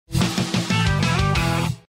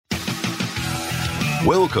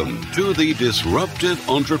Welcome to the Disruptive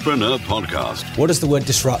Entrepreneur Podcast. What does the word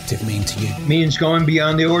disruptive mean to you? It means going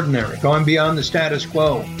beyond the ordinary, going beyond the status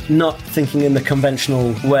quo. Not thinking in the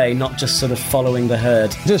conventional way, not just sort of following the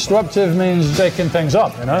herd. Disruptive means shaking things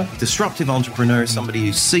up, you know? Disruptive entrepreneur is somebody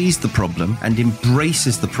who sees the problem and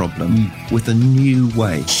embraces the problem with a new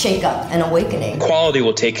way. Shake up and awakening. Quality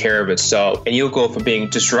will take care of itself, and you'll go from being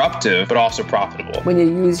disruptive but also profitable. When you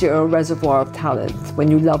use your reservoir of talent, when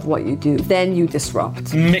you love what you do, then you disrupt.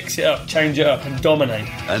 Mix it up, change it up, and dominate.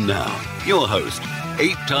 And now, your host,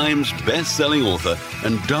 8 times best-selling author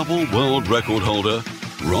and double world record holder,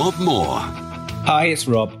 Rob Moore. Hi, it's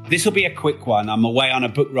Rob. This will be a quick one. I'm away on a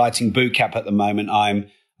book writing boot camp at the moment.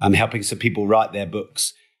 I'm helping some people write their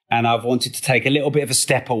books. And I've wanted to take a little bit of a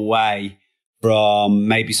step away from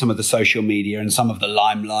maybe some of the social media and some of the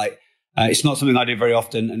limelight. It's not something I do very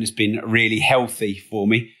often, and it's been really healthy for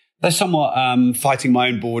me. Though somewhat fighting my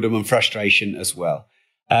own boredom and frustration as well.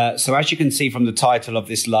 So as you can see from the title of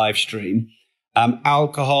this live stream,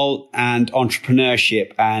 alcohol and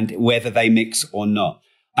entrepreneurship and whether they mix or not.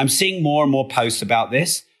 I'm seeing more and more posts about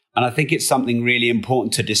this, and I think it's something really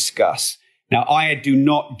important to discuss. Now, I do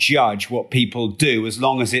not judge what people do as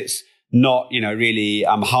long as it's not, really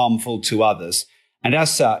harmful to others. And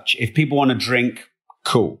as such, if people want to drink,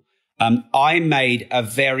 cool. I made a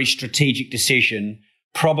very strategic decision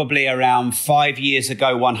probably around 5 years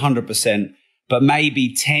ago, 100%, but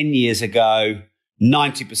maybe 10 years ago,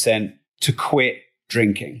 90% to quit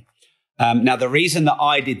drinking. Now, the reason that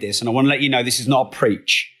I did this, and I want to let you know, this is not a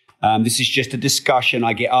preach. This is just a discussion.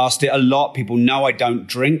 I get asked it a lot. People know I don't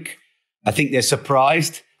drink. I think they're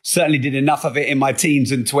surprised. Certainly did enough of it in my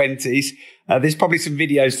teens and 20s. There's probably some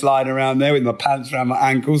videos flying around there with my pants around my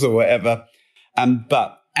ankles or whatever.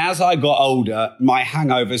 But as I got older, my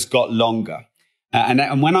hangovers got longer.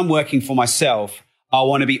 And when I'm working for myself, I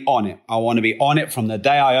want to be on it. I want to be on it from the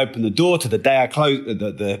day I open the door to the day I close,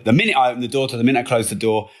 the minute I open the door to the minute I close the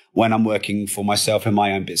door when I'm working for myself in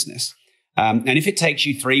my own business. And if it takes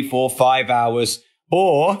you 3, 4, 5 hours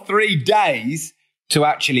or 3 days to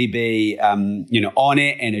actually be, on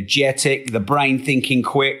it, energetic, the brain thinking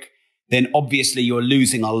quick, then obviously you're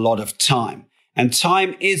losing a lot of time. And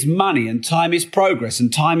time is money, and time is progress,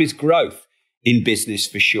 and time is growth in business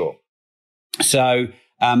for sure. So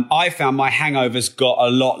I found my hangovers got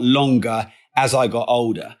a lot longer as I got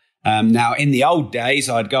older. Now, in the old days,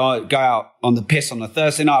 I'd go out on the piss on a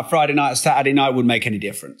Thursday night, a Friday night, a Saturday night, wouldn't make any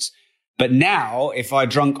difference. But now, if I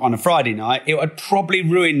drunk on a Friday night, it would probably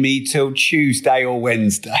ruin me till Tuesday or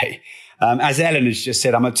Wednesday. As Ellen has just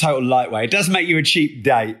said, I'm a total lightweight. It does make you a cheap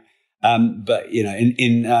date, but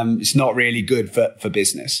it's not really good for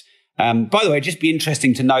business. By the way, just be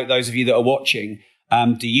interesting to note, those of you that are watching,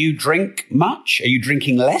 do you drink much? Are you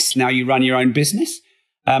drinking less now you run your own business?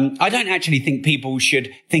 I don't actually think people should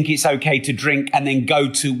think it's okay to drink and then go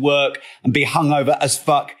to work and be hungover as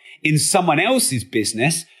fuck in someone else's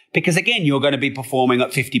business, because again, you're going to be performing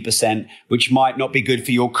at 50%, which might not be good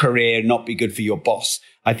for your career, not be good for your boss.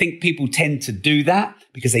 I think people tend to do that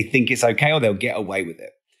because they think it's okay or they'll get away with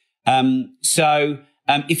it.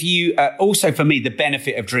 If you, also for me, the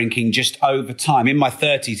benefit of drinking just over time, in my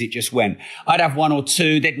 30s, it just went. I'd have 1 or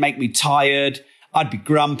 2, they'd make me tired. I'd be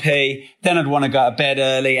grumpy. Then I'd want to go to bed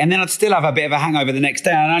early. And then I'd still have a bit of a hangover the next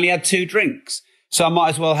day. And I only had 2 drinks. So I might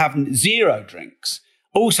as well have 0 drinks.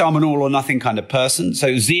 Also, I'm an all or nothing kind of person.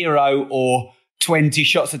 So 0 or 20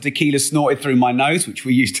 shots of tequila snorted through my nose, which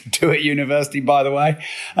we used to do at university, by the way.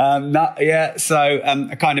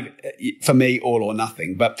 For me, all or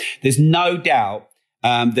nothing. But there's no doubt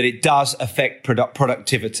that it does affect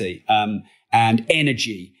productivity and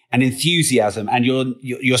energy and enthusiasm and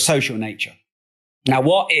your social nature. Now,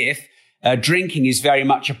 what if drinking is very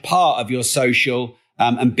much a part of your social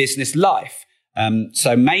and business life?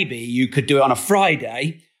 So maybe you could do it on a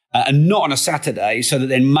Friday and not on a Saturday, so that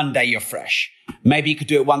then Monday you're fresh. Maybe you could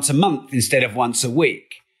do it once a month instead of once a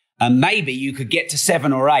week. And maybe you could get to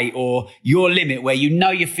 7 or 8 or your limit where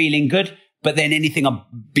you're feeling good, but then anything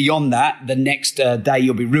beyond that, the next day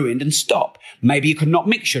you'll be ruined and stop. Maybe you could not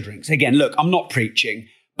mix your drinks. Again, look, I'm not preaching,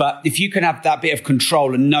 but if you can have that bit of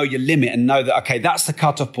control and know your limit and know that, okay, that's the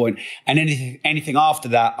cutoff point, and anything after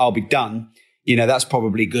that, I'll be done. That's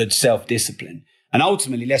probably good self-discipline. And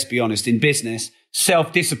ultimately, let's be honest, in business,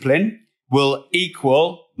 self-discipline will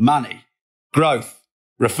equal money, growth,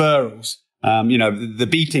 referrals, the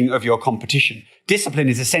beating of your competition. Discipline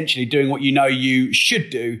is essentially doing what you know you should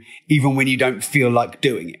do, even when you don't feel like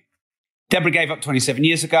doing it. Deborah gave up 27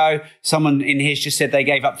 years ago. Someone in here just said they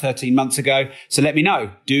gave up 13 months ago. So let me know.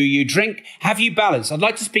 Do you drink? Have you balance? I'd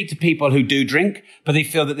like to speak to people who do drink, but they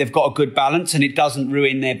feel that they've got a good balance and it doesn't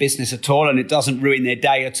ruin their business at all and it doesn't ruin their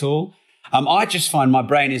day at all. I just find my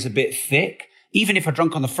brain is a bit thick. Even if I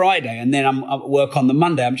drunk on the Friday and then I'm at work on the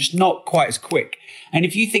Monday, I'm just not quite as quick. And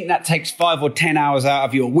if you think that takes 5 or 10 hours out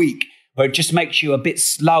of your week, where it just makes you a bit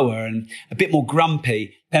slower and a bit more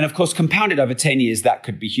grumpy, then of course, compounded over 10 years, that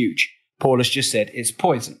could be huge. Paul has just said it's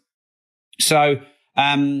poison. So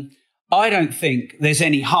I don't think there's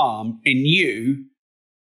any harm in you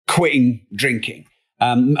quitting drinking.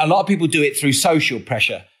 A lot of people do it through social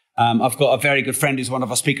pressure. I've got a very good friend who's one of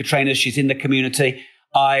our speaker trainers. She's in the community.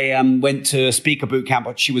 I went to a speaker boot camp,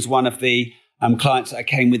 but she was one of the clients that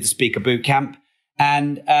came with the speaker boot camp.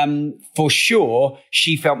 And for sure,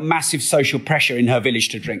 she felt massive social pressure in her village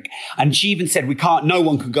to drink. And she even said, no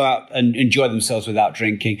one can go out and enjoy themselves without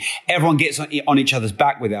drinking. Everyone gets on each other's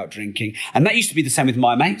back without drinking. And that used to be the same with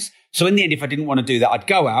my mates. So in the end, if I didn't want to do that, I'd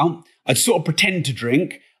go out, I'd sort of pretend to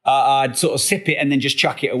drink, I'd sort of sip it and then just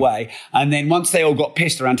chuck it away. And then once they all got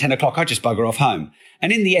pissed around 10 o'clock, I'd just bugger off home.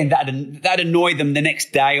 And in the end, that annoyed them the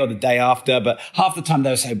next day or the day after. But half the time they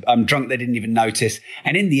were so drunk, they didn't even notice.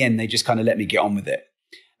 And in the end, they just kind of let me get on with it.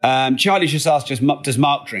 Charlie's just asked, does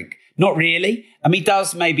Mark drink? Not really. He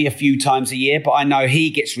does maybe a few times a year, but I know he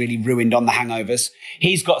gets really ruined on the hangovers.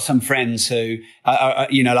 He's got some friends who,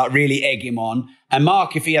 like really egg him on. And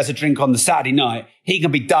Mark, if he has a drink on the Saturday night, he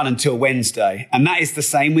can be done until Wednesday. And that is the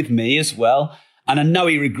same with me as well. And I know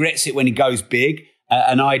he regrets it when he goes big.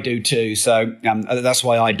 And I do too. So that's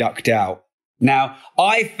why I ducked out. Now,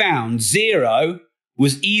 I found 0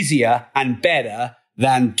 was easier and better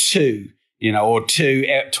than 2, or 2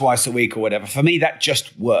 twice a week or whatever. For me, that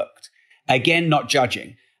just worked. Again, not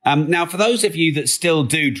judging. Now, for those of you that still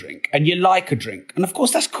do drink and you like a drink, and of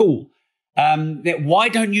course, that's cool. Why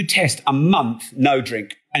don't you test a month no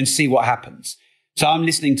drink and see what happens? So I'm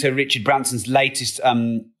listening to Richard Branson's latest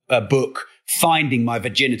book, Finding My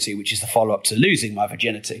Virginity, which is the follow-up to Losing My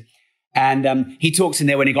Virginity. And he talks in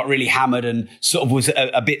there when he got really hammered and sort of was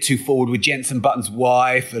a bit too forward with Jensen Button's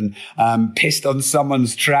wife and pissed on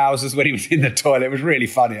someone's trousers when he was in the toilet. It was really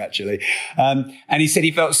funny, actually. And he said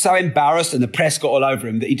he felt so embarrassed and the press got all over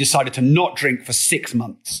him that he decided to not drink for 6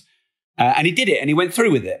 months. And he did it and he went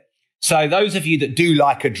through with it. So those of you that do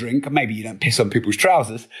like a drink, maybe you don't piss on people's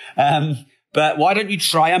trousers, but why don't you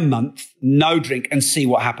try a month, no drink, and see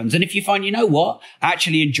what happens? And if you find, you know what, I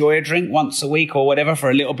actually enjoy a drink once a week or whatever for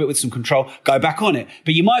a little bit with some control, go back on it.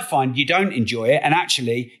 But you might find you don't enjoy it and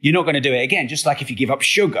actually you're not going to do it again. Just like if you give up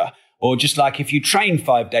sugar or just like if you train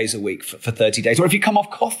 5 days a week for 30 days or if you come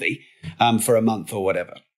off coffee for a month or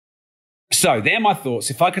whatever. So they're my thoughts.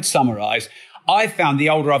 If I could summarize, I found the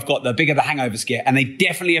older I've got, the bigger the hangovers get, and they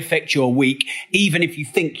definitely affect your week. Even if you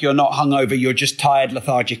think you're not hungover, you're just tired,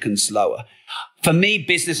 lethargic, and slower. For me,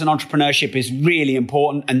 business and entrepreneurship is really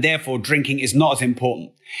important, and therefore drinking is not as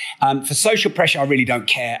important. For social pressure, I really don't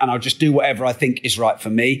care, and I'll just do whatever I think is right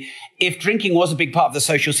for me. If drinking was a big part of the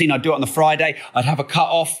social scene, I'd do it on the Friday. I'd have a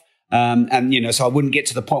cut-off. So I wouldn't get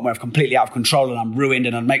to the point where I'm completely out of control and I'm ruined,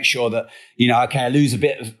 and I'd make sure that, I lose a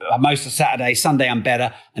bit most of Saturday, Sunday I'm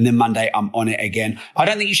better, and then Monday I'm on it again. I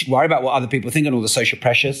don't think you should worry about what other people think and all the social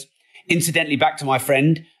pressures. Incidentally, back to my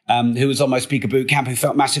friend, who was on my speaker boot camp, who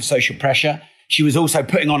felt massive social pressure. She was also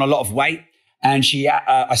putting on a lot of weight, and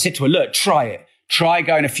I said to her, look, try it. Try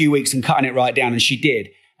going a few weeks and cutting it right down. And she did.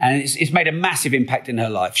 And it's made a massive impact in her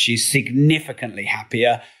life. She's significantly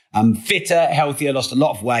happier. Fitter, healthier, lost a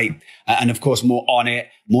lot of weight, and of course, more on it,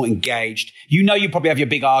 more engaged. You probably have your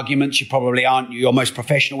big arguments. You probably aren't your most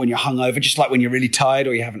professional when you're hungover, just like when you're really tired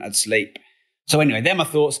or you haven't had sleep. So anyway, they're my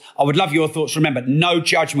thoughts. I would love your thoughts. Remember, no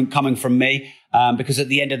judgment coming from me, because at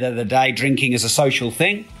the end of the day, drinking is a social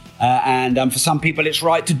thing. And for some people, it's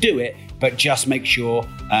right to do it, but just make sure,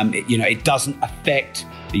 it doesn't affect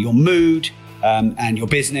your mood, and your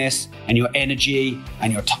business and your energy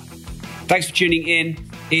and your time. Thanks for tuning in.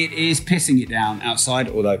 It is pissing it down outside,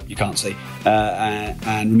 although you can't see.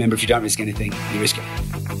 And remember, if you don't risk anything, you risk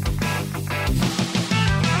it.